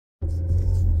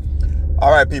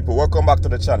Alright people, welcome back to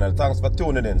the channel. Thanks for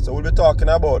tuning in. So we'll be talking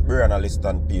about Brianna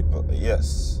Lyston, people.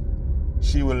 Yes,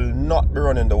 she will not be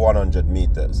running the 100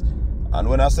 meters. And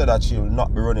when I say that she will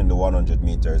not be running the 100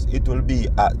 meters, it will be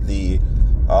at the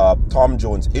Tom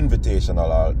Jones Invitational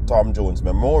or Tom Jones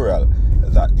Memorial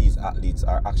that these athletes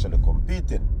are actually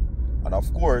competing. And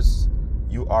of course,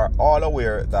 you are all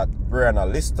aware that Brianna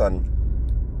Lyston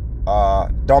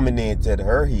dominated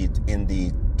her heat in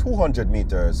the 200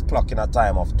 meters, clocking a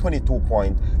time of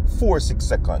 22.46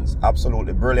 seconds.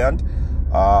 Absolutely brilliant.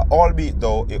 Albeit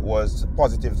though it was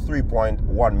positive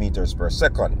 3.1 meters per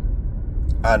second.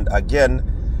 And again,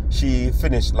 she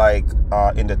finished like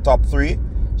in the top 3.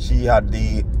 She had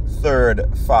the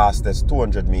 3rd fastest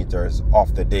 200 meters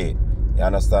of the day. You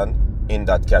understand? In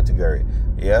that category.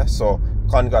 Yeah, so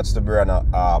congrats to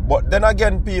Brianna. But then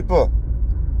again, people,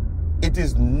 it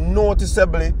is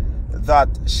noticeably that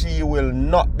she will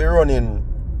not be running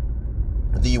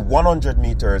the 100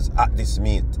 meters at this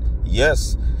meet.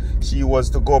 Yes, she was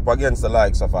to go up against the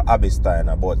likes of Abby,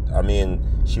 but I mean,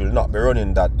 she will not be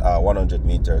running that 100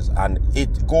 meters. And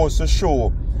it goes to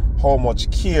show how much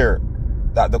care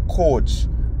that the coach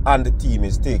and the team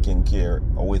is taking care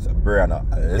with Brianna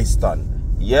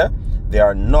Lyston. Yeah, they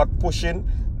are not pushing.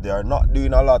 They are not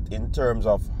doing a lot in terms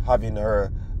of having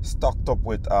her stocked up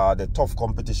with the tough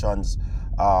competitions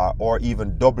or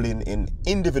even doubling in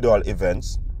individual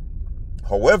events.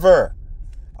 However,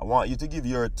 I want you to give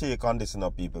your take on this,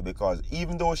 people, because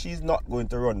even though she's not going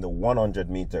to run the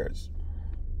 100 meters,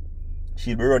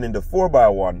 she'll be running the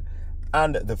 4x1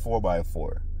 and the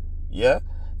 4x4. Yeah,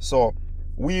 so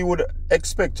we would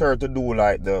expect her to do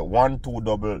like the 1-2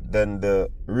 double, then the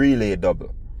relay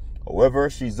double. However,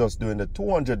 she's just doing the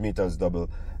 200 meters double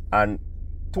and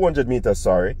 200 meters,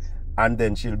 sorry, and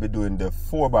then she'll be doing the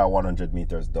 4x100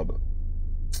 meters double.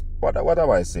 What am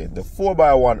I saying? The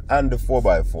 4x1 and the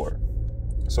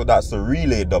 4x4. So that's the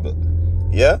relay double.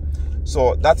 Yeah?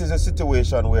 So that is a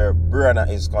situation where Brianna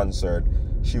is concerned.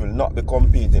 She will not be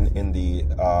competing in the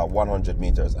 100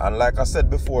 meters. And like I said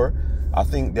before, I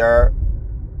think they're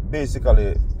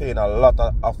basically paying a lot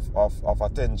of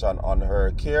attention on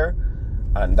her care.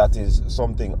 And that is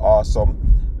something awesome.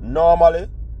 Normally,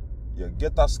 you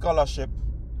get a scholarship,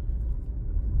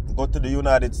 go to the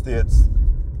United States,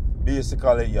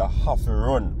 basically you have to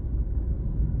run.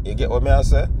 You get what I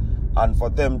say? And for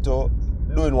them to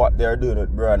doing what they're doing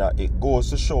with Brianna, it goes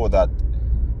to show that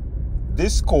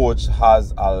this coach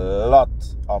has a lot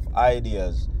of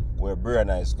ideas where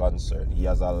Brianna is concerned. He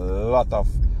has a lot of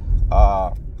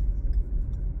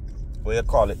what you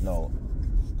call it now?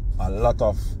 A lot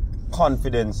of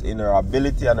confidence in her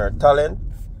ability and her talent.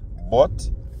 But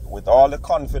with all the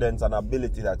confidence and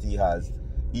ability that he has,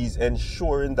 he's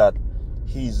ensuring that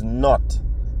he's not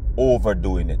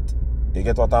overdoing it. You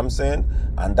get what I'm saying?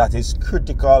 And that is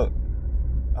critical.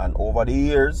 And over the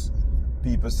years,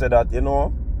 people say that, you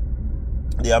know,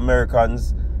 the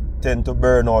Americans tend to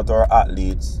burn out our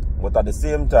athletes. But at the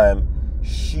same time,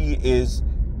 she is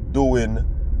doing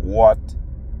what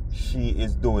she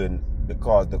is doing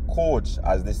because the coach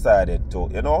has decided to,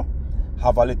 you know,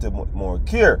 have a little more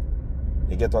care.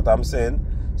 You get what I'm saying?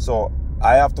 So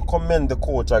I have to commend the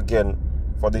coach again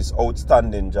for this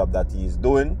outstanding job that he is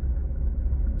doing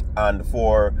and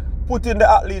for putting the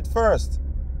athlete first.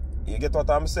 You get what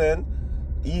I'm saying?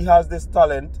 He has this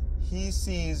talent. He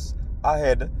sees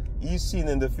ahead. He's seen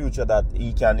in the future that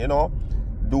he can, you know,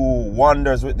 do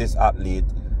wonders with this athlete.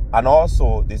 And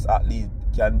also this athlete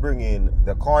can bring in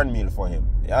the cornmeal for him.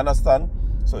 You understand?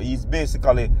 So he's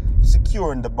basically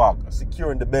securing the bag,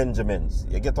 securing the Benjamins.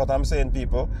 You get what I'm saying,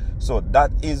 people? So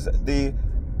that is the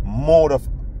modus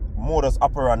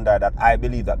operandi that I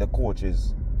believe that the coach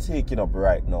is taking up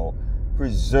right now.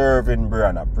 Preserving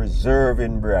Brianna,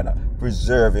 preserving Brianna,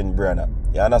 preserving Brianna.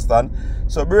 You understand?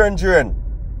 So brain drain.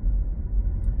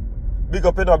 Big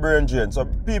up in a brain drain. So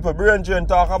people, brain drain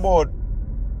talk about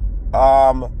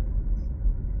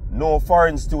no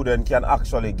foreign student can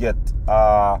actually get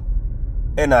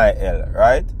NIL,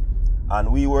 right?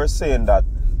 And we were saying that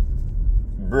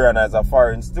Brianna is a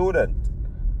foreign student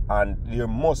and there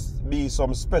must be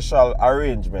some special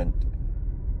arrangement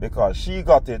because she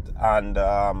got it and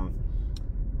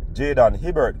Jaden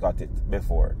Hibbert got it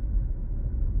before.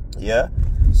 Yeah?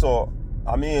 So,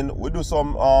 I mean, we do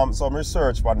some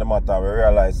research on the matter. We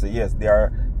realize that yes, there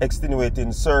are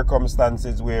extenuating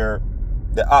circumstances where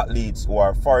the athletes who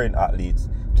are foreign athletes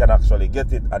can actually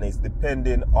get it, and it's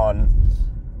depending on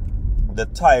the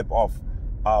type of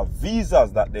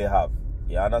visas that they have.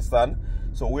 You understand?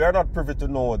 So we are not privy to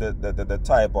know the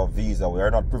type of visa. We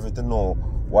are not privy to know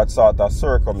what sort of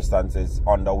circumstances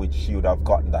under which she would have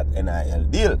gotten that NIL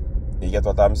deal. You get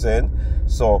what I'm saying?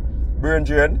 So,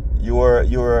 Brianna,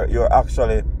 you're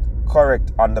actually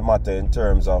correct on the matter in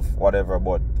terms of whatever,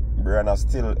 but Brianna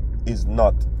still is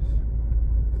not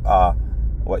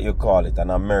what you call it, an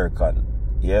American.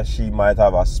 Yeah, she might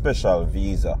have a special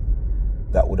visa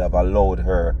that would have allowed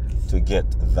her to get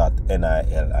that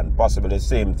NIL, and possibly the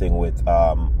same thing with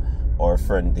our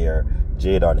friend there,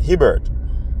 Jaden Hibbert.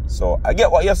 So I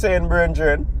get what you're saying,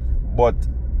 Brianna, but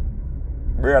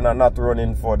Brianna not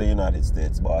running for the United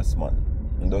States, boss man.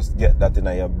 And just get that in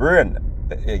your brain.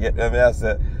 You get what I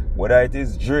say? Whether it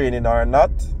is draining or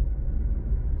not,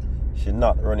 she's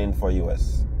not running for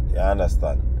US. You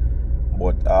understand?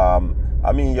 But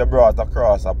I mean, you brought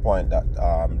across a point that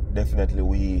definitely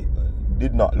we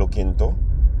did not look into,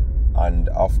 and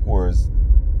of course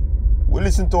we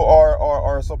listen to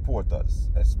our supporters,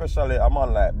 especially a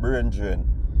man like Brianna,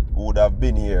 who would have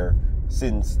been here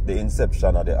since the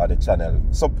inception of the channel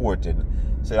supporting.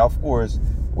 So of course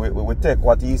we take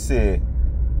what he say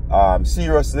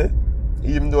seriously,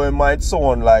 even though it might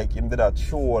sound like him did a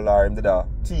troll or him did a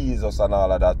tease us and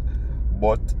all of that,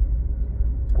 but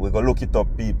we go look it up,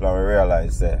 people, and we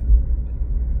realize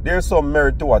there's some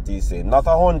merit to what he's saying. Not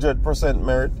 100%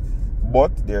 merit,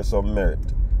 but there's some merit.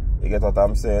 You get what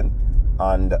I'm saying?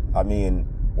 And I mean,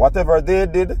 whatever they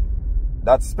did,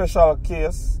 that special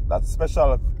case, that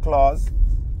special clause,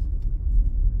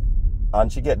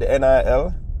 and she get the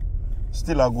NIL,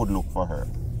 still a good look for her.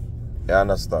 You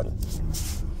understand?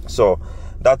 So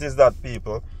that is that,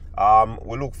 people.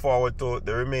 We look forward to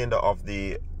the remainder of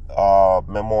the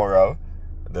memorial,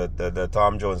 the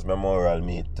Tom Jones Memorial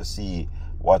meet, to see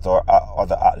what our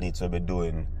other athletes will be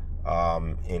doing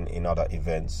in other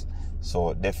events.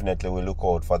 So definitely we look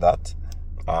out for that.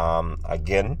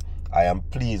 Again, I am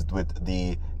pleased with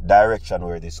the direction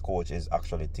where this coach is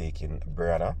actually taking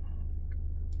Brianna,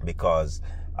 because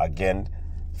again,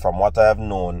 from what I have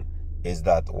known, is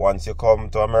that once you come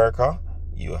to America,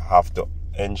 you have to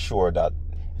ensure that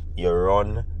you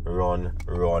run.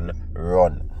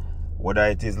 Whether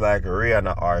it is like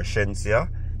Rihanna or Shensia,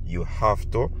 you have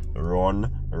to run.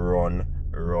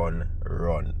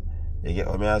 You get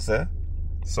what I say?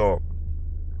 So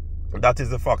that is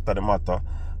the fact of the matter,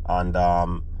 and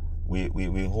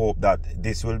we hope that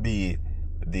this will be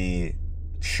the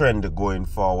trend going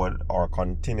forward, or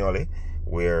continually,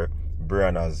 where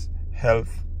Brianna's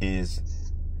health is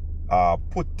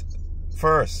put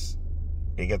first.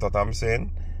 You get what I'm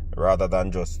saying? Rather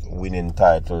than just winning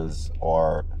titles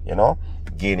or, you know,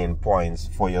 gaining points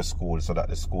for your school so that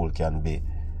the school can be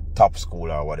top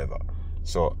school or whatever.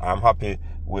 So I'm happy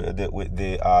with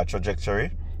the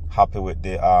trajectory, happy with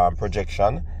the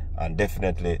projection, and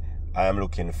definitely I am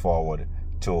looking forward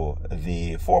to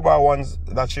the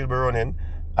 4x1s that she'll be running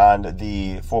and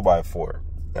the 4x4.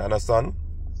 You understand?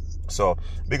 So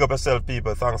big up yourself,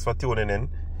 people. Thanks for tuning in.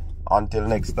 Until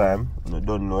next time,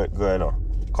 don't know it going on.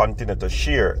 Continue to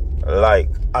share, like,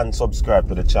 and subscribe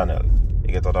to the channel.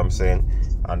 You get what I'm saying?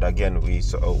 And again,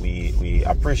 we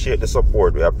appreciate the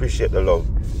support, we appreciate the love,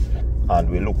 and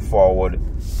we look forward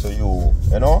to you,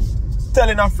 you know,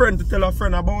 telling a friend to tell a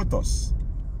friend about us.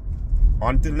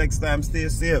 Until next time, stay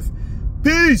safe.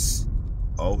 Peace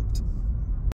out.